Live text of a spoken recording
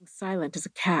silent as a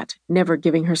cat, never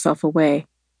giving herself away.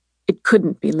 It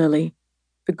couldn't be Lily.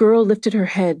 The girl lifted her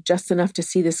head just enough to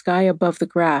see the sky above the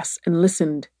grass and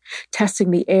listened,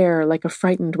 testing the air like a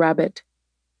frightened rabbit.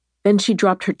 Then she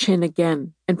dropped her chin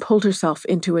again and pulled herself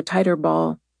into a tighter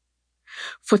ball.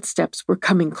 Footsteps were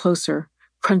coming closer,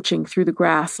 crunching through the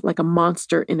grass like a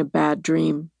monster in a bad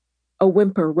dream. A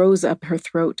whimper rose up her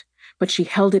throat, but she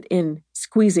held it in,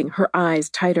 squeezing her eyes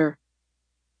tighter.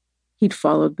 He'd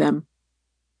followed them.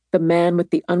 The man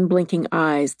with the unblinking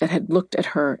eyes that had looked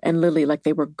at her and Lily like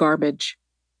they were garbage.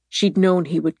 She'd known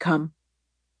he would come.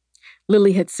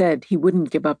 Lily had said he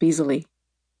wouldn't give up easily.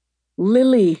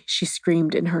 "Lily," she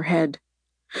screamed in her head.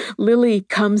 "Lily,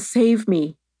 come save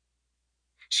me."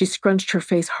 She scrunched her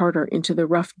face harder into the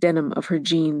rough denim of her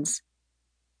jeans.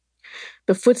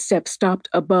 The footsteps stopped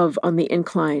above on the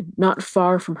incline, not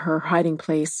far from her hiding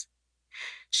place.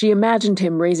 She imagined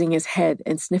him raising his head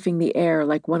and sniffing the air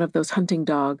like one of those hunting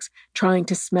dogs, trying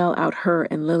to smell out her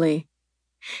and Lily.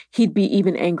 He'd be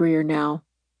even angrier now.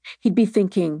 He'd be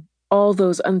thinking all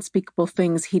those unspeakable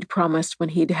things he'd promised when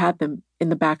he'd had them in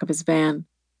the back of his van.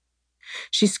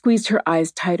 She squeezed her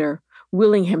eyes tighter,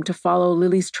 willing him to follow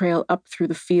Lily's trail up through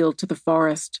the field to the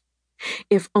forest.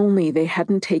 If only they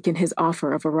hadn't taken his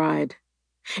offer of a ride.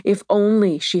 If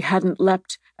only she hadn't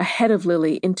leapt ahead of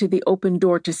Lily into the open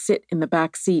door to sit in the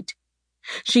back seat.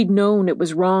 She'd known it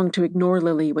was wrong to ignore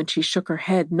Lily when she shook her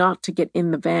head not to get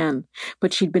in the van,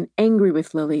 but she'd been angry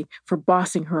with Lily for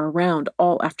bossing her around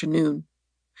all afternoon.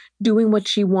 Doing what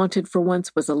she wanted for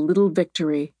once was a little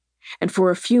victory, and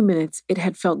for a few minutes it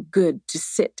had felt good to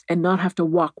sit and not have to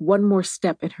walk one more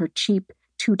step in her cheap,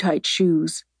 too-tight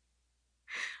shoes.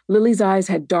 Lily's eyes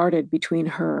had darted between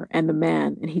her and the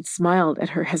man, and he'd smiled at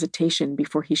her hesitation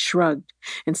before he shrugged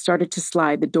and started to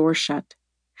slide the door shut.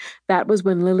 That was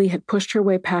when Lily had pushed her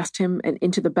way past him and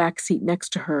into the back seat next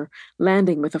to her,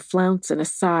 landing with a flounce and a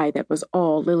sigh that was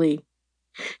all Lily.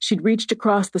 She'd reached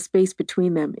across the space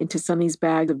between them into Sonny's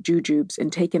bag of jujubes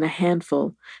and taken a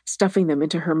handful, stuffing them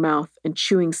into her mouth and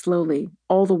chewing slowly,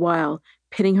 all the while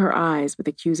pitting her eyes with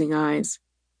accusing eyes.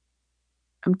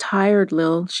 "I'm tired,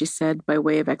 Lil," she said by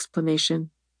way of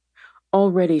explanation.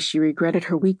 Already she regretted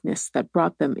her weakness that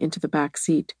brought them into the back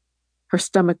seat. Her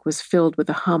stomach was filled with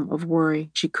a hum of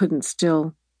worry she couldn't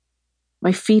still.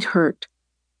 "My feet hurt."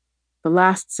 The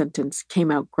last sentence came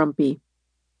out grumpy.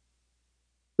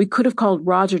 "We could have called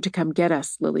Roger to come get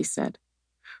us," Lily said.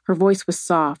 Her voice was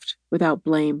soft, without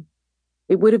blame.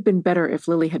 It would have been better if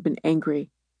Lily had been angry.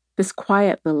 This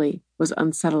quiet Lily was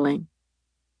unsettling.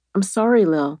 "I'm sorry,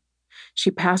 Lil."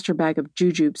 She passed her bag of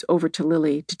jujubes over to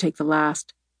Lily to take the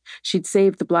last. She'd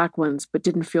saved the black ones, but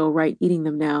didn't feel right eating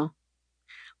them now.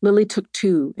 Lily took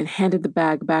two and handed the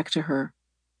bag back to her.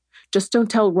 "Just don't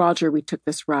tell Roger we took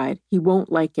this ride. He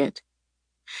won't like it."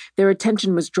 Their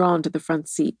attention was drawn to the front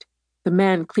seat. The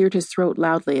man cleared his throat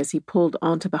loudly as he pulled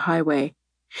onto the highway.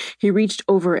 He reached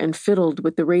over and fiddled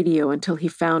with the radio until he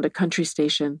found a country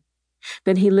station.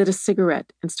 Then he lit a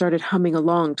cigarette and started humming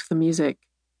along to the music.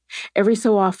 Every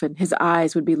so often, his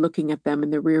eyes would be looking at them in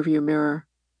the rearview mirror.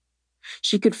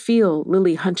 She could feel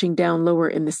Lily hunching down lower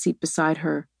in the seat beside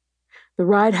her. The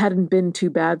ride hadn't been too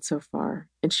bad so far,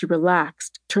 and she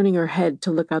relaxed, turning her head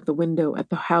to look out the window at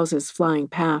the houses flying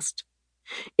past.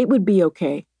 It would be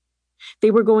okay.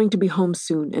 They were going to be home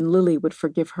soon, and Lily would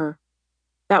forgive her.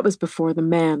 That was before the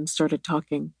man started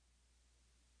talking.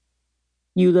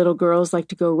 "You little girls like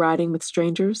to go riding with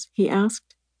strangers?" he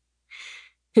asked.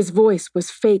 His voice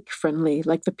was fake friendly,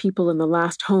 like the people in the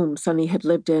last home Sonny had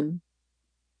lived in.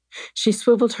 She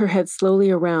swiveled her head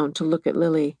slowly around to look at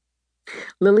Lily.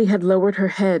 Lily had lowered her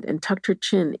head and tucked her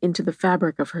chin into the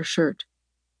fabric of her shirt.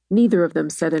 Neither of them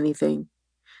said anything.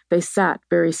 They sat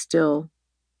very still.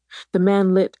 The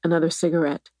man lit another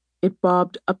cigarette. It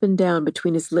bobbed up and down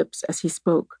between his lips as he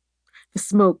spoke, the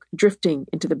smoke drifting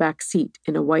into the back seat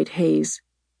in a white haze.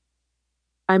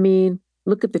 "I mean,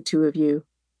 look at the two of you.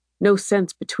 No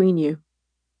sense between you.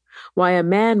 Why, a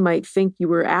man might think you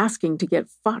were asking to get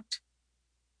fucked.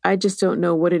 I just don't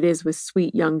know what it is with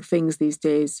sweet young things these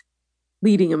days.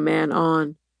 Leading a man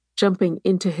on, jumping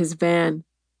into his van.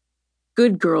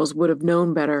 Good girls would have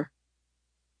known better."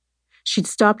 She'd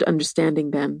stopped understanding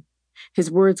then.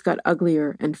 His words got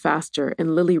uglier and faster,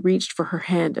 and Lily reached for her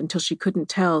hand until she couldn't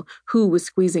tell who was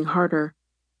squeezing harder.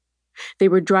 They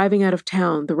were driving out of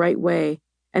town the right way,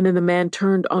 and then the man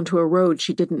turned onto a road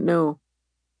she didn't know.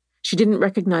 She didn't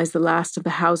recognize the last of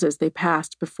the houses they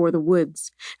passed before the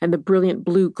woods and the brilliant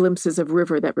blue glimpses of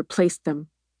river that replaced them.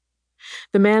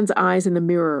 The man's eyes in the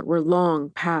mirror were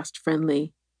long past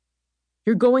friendly.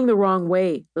 "You're going the wrong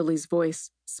way," Lily's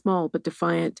voice, small but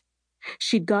defiant.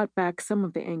 She'd got back some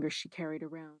of the anger she carried around.